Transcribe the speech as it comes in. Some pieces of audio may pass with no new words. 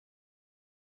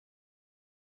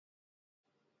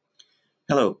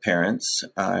Hello, parents.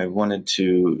 I wanted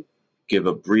to give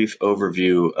a brief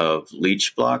overview of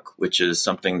Leechblock, which is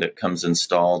something that comes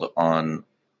installed on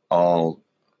all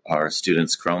our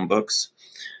students' Chromebooks.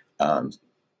 Um,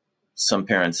 some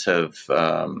parents have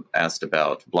asked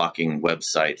about blocking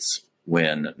websites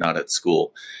when not at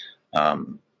school.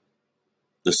 Um,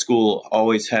 the school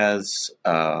always has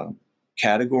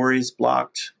categories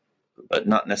blocked, but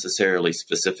not necessarily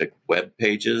specific web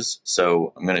pages.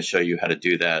 So I'm going to show you how to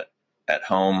do that at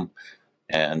home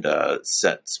and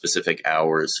set specific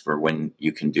hours for when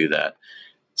you can do that.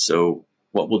 So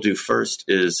what we'll do first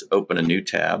is open a new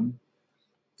tab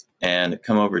and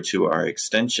come over to our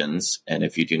extensions. And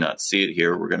if you do not see it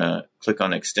here, we're going to click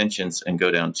on extensions and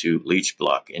go down to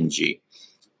Leechblock NG.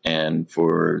 And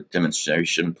for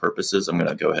demonstration purposes, I'm going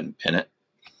to go ahead and pin it.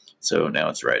 So now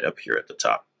it's right up here at the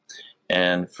top.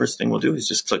 And first thing we'll do is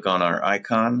just click on our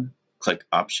icon, click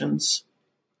Options,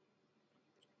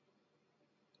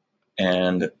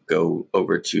 and go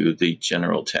over to the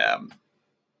General tab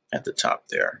at the top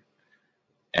there.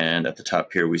 And at the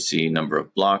top here, we see number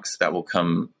of blocks. That will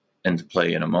come into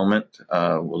play in a moment.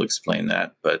 We'll explain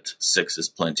that, but 6 is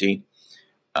plenty.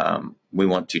 We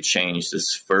want to change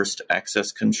this first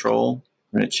access control.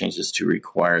 We're going to change this to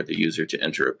require the user to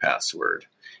enter a password.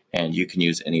 And you can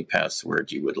use any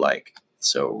password you would like.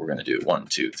 So we're going to do 1,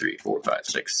 2, 3, 4, 5,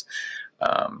 6.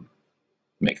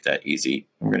 Make that easy.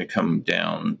 We're going to come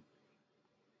down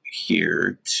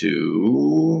here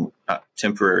to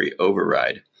temporary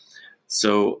override.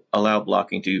 So allow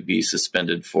blocking to be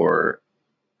suspended for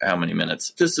how many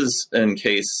minutes? This is in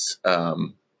case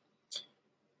the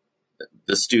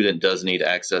student does need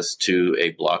access to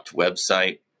a blocked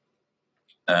website,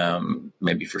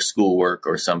 maybe for schoolwork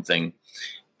or something.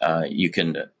 You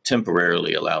can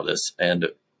temporarily allow this, and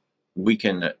we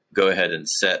can go ahead and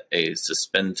set a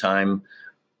suspend time,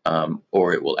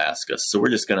 or it will ask us. So we're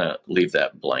just going to leave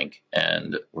that blank,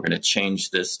 and we're going to change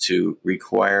this to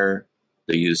require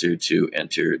the user to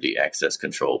enter the access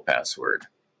control password.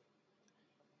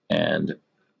 And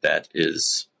that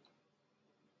is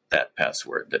that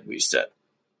password that we set.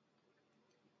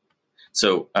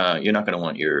 So you're not going to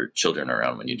want your children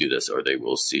around when you do this, or they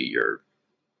will see your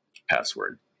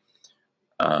password.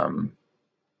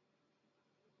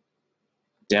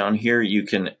 Down here, you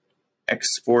can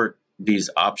export these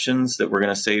options that we're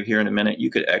going to save here in a minute.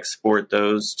 You could export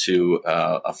those to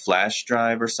a flash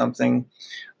drive or something.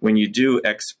 When you do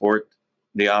export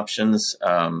the options,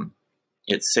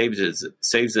 it saves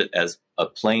it as a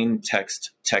plain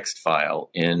text file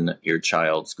in your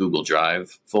child's Google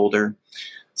Drive folder.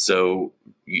 So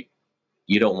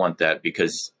you don't want that,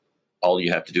 because all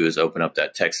you have to do is open up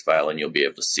that text file and you'll be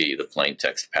able to see the plain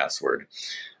text password.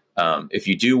 If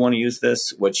you do want to use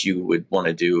this, what you would want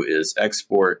to do is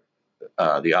export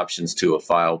the options to a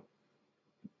file,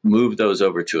 move those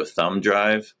over to a thumb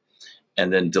drive,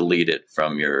 and then delete it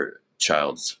from your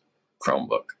child's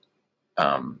Chromebook.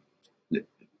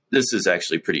 This is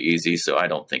actually pretty easy, so I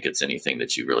don't think it's anything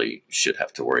that you really should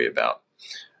have to worry about.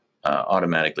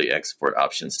 Automatically export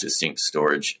options to sync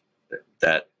storage.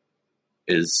 That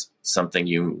is something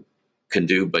you can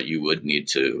do, but you would need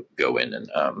to go in and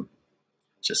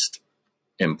just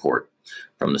import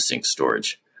from the sync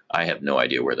storage. I have no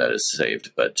idea where that is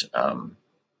saved, but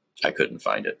I couldn't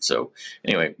find it. So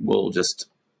anyway,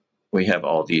 we have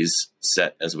all these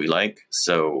set as we like.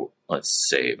 So let's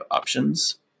save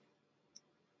options.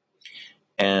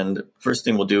 And first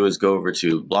thing we'll do is go over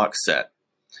to block set.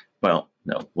 Well,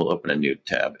 no, we'll open a new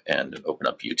tab and open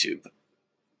up YouTube.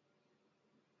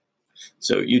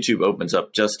 So YouTube opens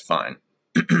up just fine.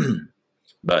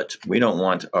 But we don't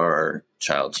want our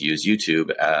child to use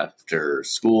YouTube after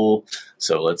school.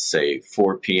 So let's say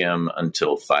 4 p.m.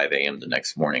 until 5 a.m. the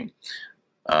next morning.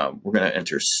 We're going to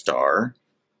enter star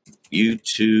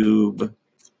youtube.com.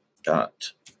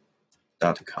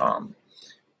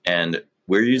 And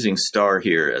we're using star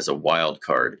here as a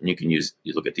wildcard. And you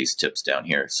look at these tips down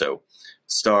here. So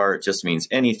star just means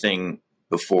anything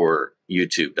before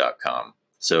youtube.com.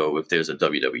 So if there's a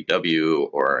www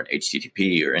or an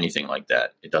HTTP or anything like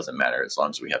that, it doesn't matter as long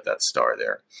as we have that star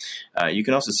there. You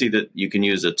can also see that you can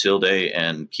use a tilde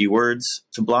and keywords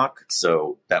to block.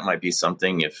 So that might be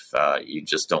something if you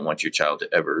just don't want your child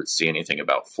to ever see anything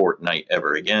about Fortnite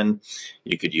ever again.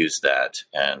 You could use that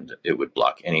and it would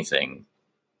block anything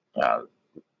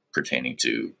pertaining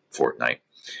to Fortnite.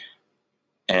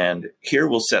 And here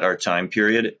we'll set our time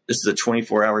period. This is a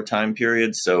 24-hour time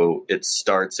period, so it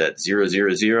starts at 000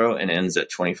 and ends at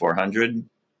 2400.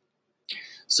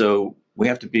 So we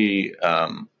have to be a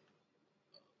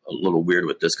little weird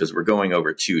with this because we're going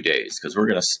over 2 days, because we're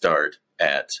going to start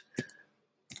at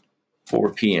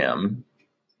 4 p.m.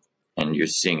 and you're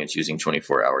seeing it's using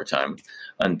 24-hour time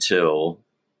until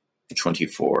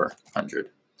 2400.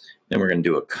 Then we're going to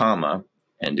do a comma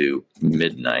and do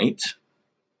midnight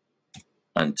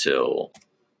until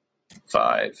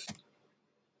 5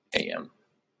 a.m.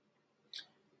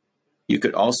 You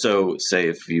could also say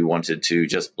if you wanted to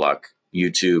just block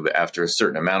YouTube after a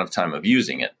certain amount of time of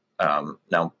using it.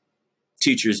 Now,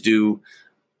 teachers do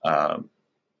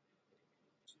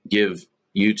give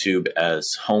YouTube as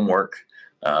homework.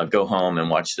 Go home and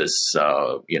watch this,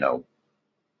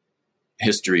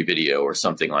 history video or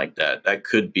something like that. That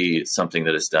could be something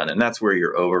that is done, and that's where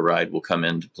your override will come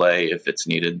into play if it's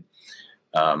needed.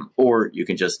 Or you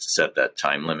can just set that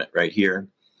time limit right here.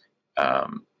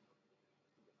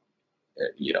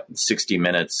 60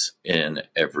 minutes in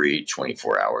every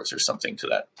 24 hours or something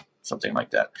like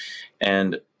that.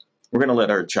 And we're going to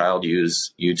let our child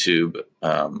use YouTube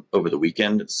over the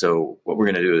weekend. So what we're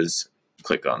going to do is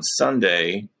click on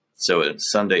Sunday. So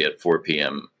it's Sunday at 4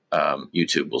 p.m.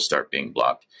 YouTube will start being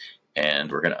blocked, and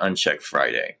we're going to uncheck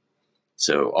Friday.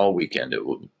 So all weekend it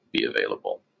will be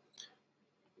available.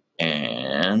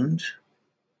 And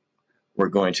we're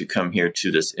going to come here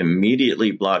to this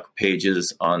immediately block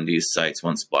pages on these sites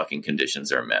once blocking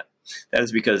conditions are met. That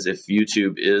is because if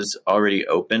YouTube is already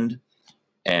opened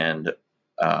and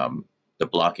the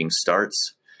blocking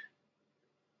starts,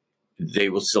 they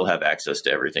will still have access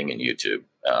to everything in YouTube.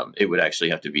 It would actually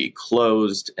have to be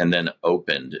closed and then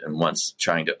opened. And once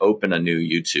trying to open a new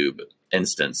YouTube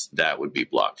instance, that would be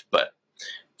blocked. But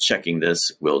checking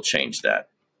this will change that.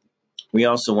 We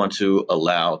also want to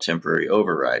allow temporary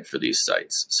override for these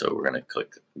sites. So we're going to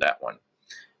click that one.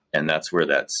 And that's where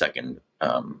that second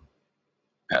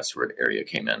password area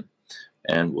came in.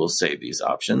 And we'll save these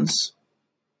options.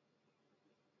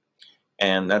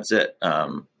 And that's it.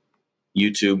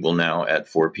 YouTube will now at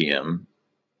 4 p.m.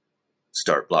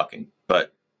 start blocking.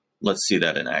 But let's see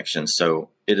that in action.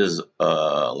 So it is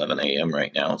 11 a.m.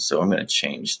 right now. So I'm going to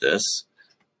change this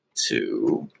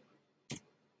to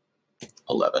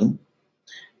 11.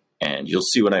 And you'll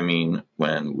see what I mean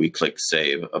when we click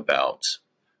save about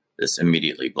this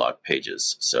immediately blocked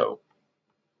pages. So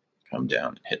come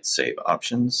down, hit save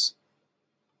options.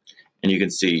 And you can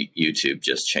see YouTube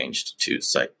just changed to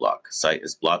site block. Site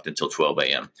is blocked until 12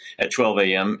 a.m. At 12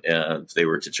 a.m., if they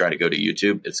were to try to go to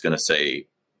YouTube, it's going to say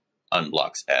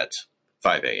unblocks at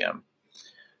 5 a.m.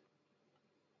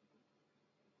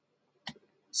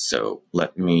 So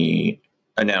let me,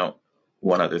 now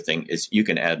one other thing is you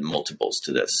can add multiples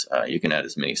to this. You can add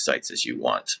as many sites as you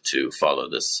want to follow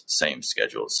this same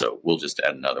schedule. So we'll just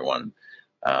add another one.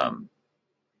 I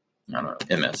don't know,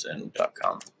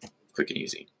 msn.com, quick and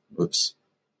easy. Oops.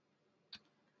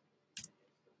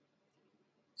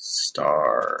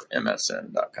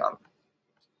 starmsn.com.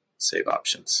 Save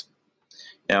options.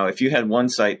 Now, if you had one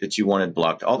site that you wanted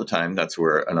blocked all the time, that's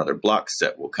where another block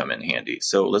set will come in handy.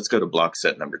 So let's go to block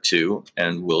set number 2,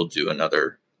 and we'll do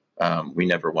another. We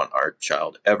never want our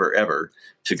child ever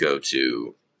to go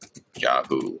to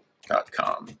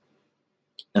yahoo.com.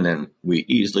 And then we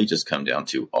easily just come down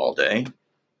to all day.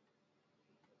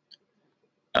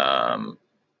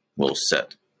 We'll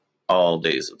set all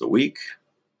days of the week.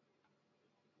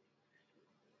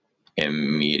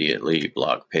 Immediately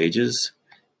block pages.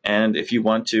 And if you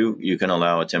want to, you can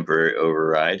allow a temporary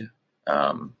override.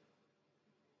 In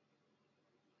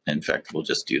fact, we'll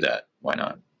just do that. Why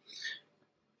not?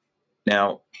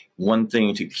 Now, one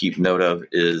thing to keep note of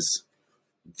is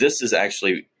this is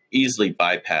actually easily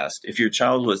bypassed. If your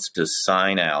child was to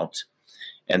sign out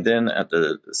and then at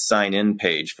the sign in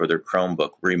page for their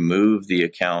Chromebook, remove the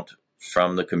account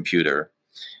from the computer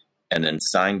and then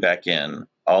sign back in,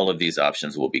 all of these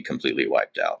options will be completely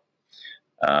wiped out.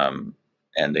 And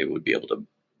they would be able to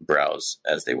browse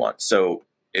as they want. So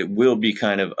it will be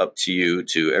kind of up to you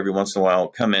to every once in a while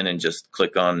come in and just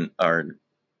click on our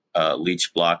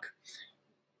Leechblock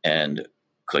and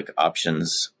click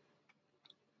options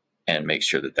and make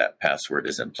sure that that password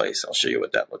is in place. I'll show you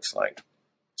what that looks like.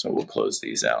 So we'll close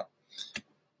these out.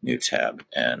 New tab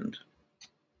and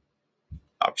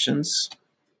options.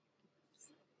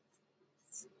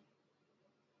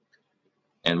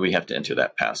 And we have to enter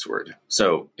that password.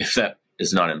 So if that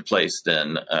is not in place,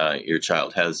 then your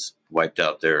child has wiped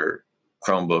out their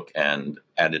Chromebook and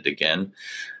added again.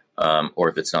 Or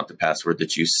if it's not the password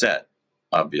that you set,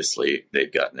 obviously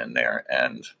they've gotten in there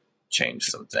and changed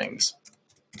some things.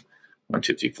 1,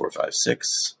 2, 3, 4, 5,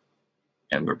 6.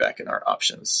 And we're back in our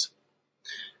options.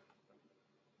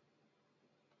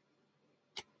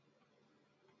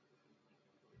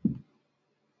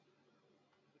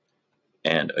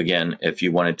 And again, if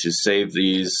you wanted to save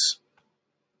these,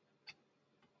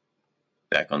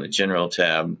 back on the General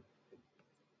tab,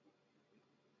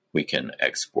 we can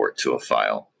export to a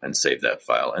file and save that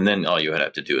file. And then all you would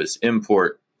have to do is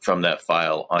import from that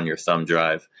file on your thumb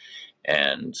drive,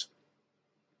 and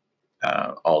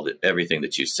everything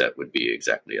that you set would be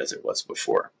exactly as it was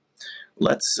before.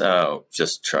 Let's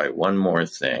just try one more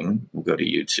thing. We'll go to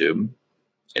YouTube.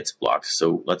 It's blocked.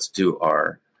 So let's do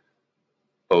our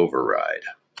override.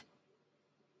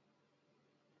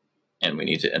 And we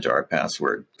need to enter our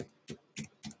password.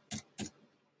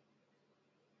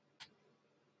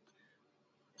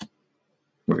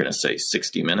 We're going to say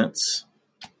 60 minutes.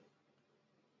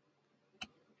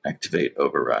 Activate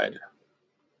override.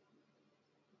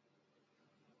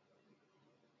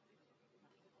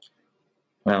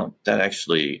 Well, that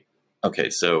actually,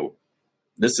 okay, so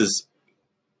this is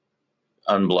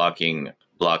unblocking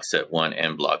block set 1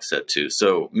 and block set 2.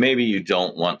 So maybe you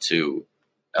don't want to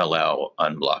allow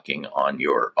unblocking on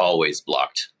your always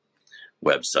blocked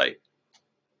website.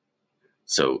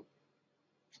 So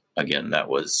again, that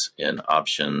was in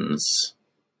options.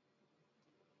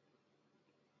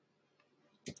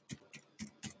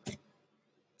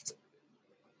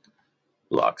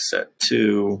 Block set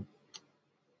 2.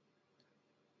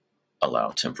 Allow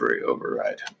temporary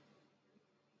override.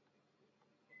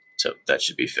 So that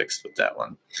should be fixed with that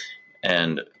one.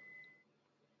 And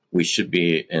we should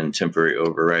be in temporary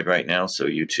override right now, so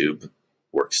YouTube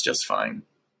works just fine.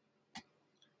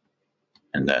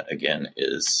 And that again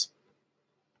is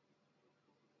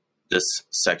this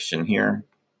section here.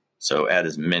 So add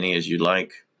as many as you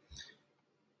like.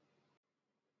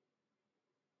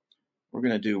 We're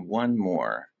going to do one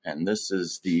more, and this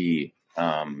is the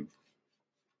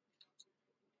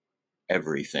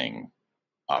everything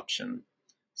option.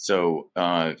 So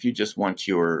if you just want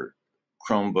your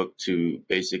Chromebook to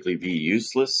basically be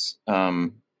useless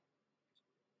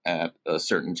at a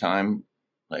certain time,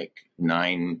 like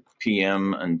 9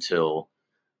 p.m. until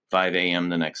 5 a.m.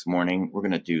 the next morning, we're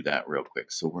going to do that real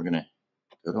quick. So we're going to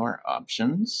go to our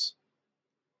options.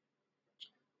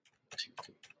 2, 3,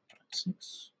 4, 5,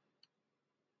 6.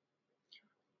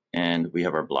 And we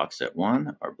have our block set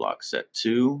 1, our block set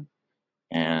 2,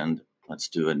 and let's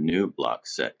do a new block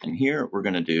set. And here we're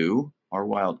going to do our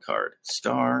wildcard,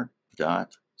 star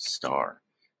dot star.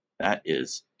 That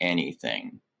is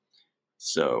anything.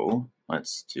 So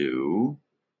let's do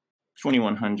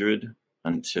 2100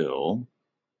 until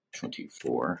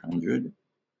 2400,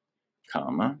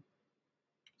 comma,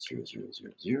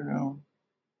 0000,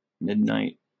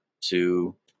 midnight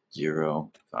to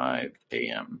 05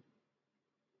 a.m.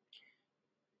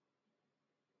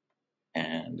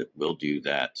 And we'll do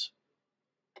that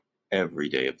every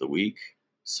day of the week.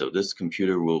 So this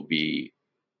computer will be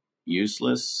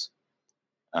useless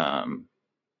from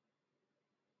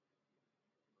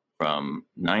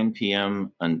 9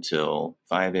 p.m. until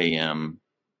 5 a.m.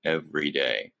 every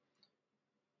day.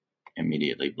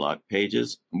 Immediately block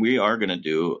pages. We are going to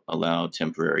do allow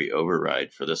temporary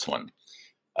override for this one.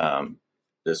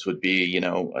 This would be, you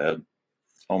know,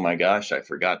 oh my gosh, I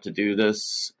forgot to do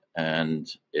this, and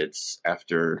it's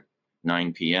after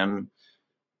 9 p.m.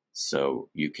 So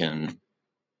you can,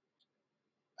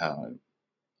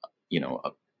 you know,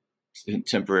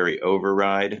 temporary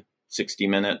override, 60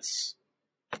 minutes.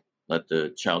 Let the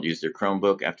child use their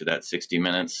Chromebook. After that 60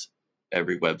 minutes,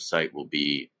 every website will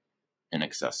be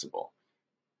inaccessible.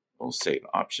 We'll save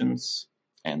options,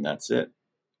 and that's it.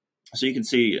 So you can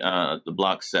see the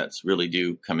block sets really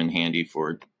do come in handy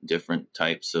for different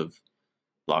types of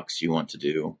blocks you want to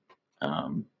do.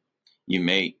 You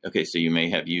may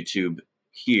have YouTube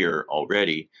here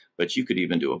already, but you could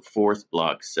even do a fourth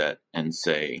block set and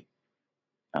say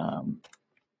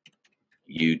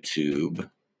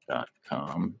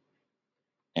youtube.com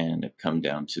and come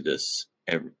down to this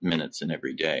minutes in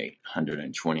every day,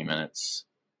 120 minutes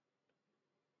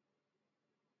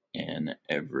in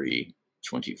every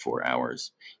 24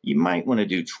 hours. You might want to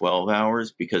do 12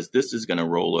 hours because this is going to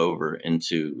roll over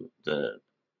into the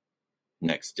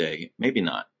next day. Maybe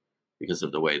not, because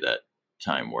of the way that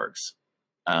time works.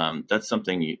 That's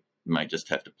something you might just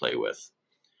have to play with.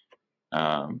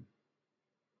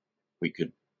 We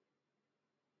could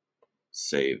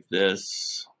save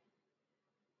this.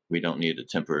 We don't need a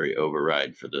temporary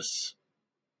override for this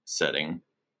setting.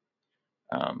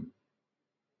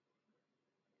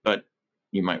 But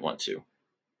you might want to.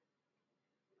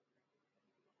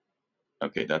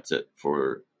 Okay, that's it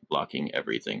for blocking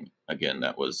everything. Again,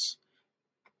 that was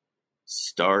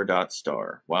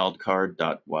star.star,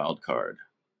 wildcard.wildcard.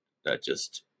 That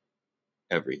just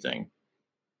everything.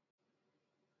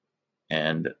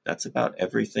 And that's about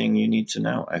everything you need to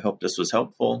know. I hope this was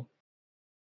helpful.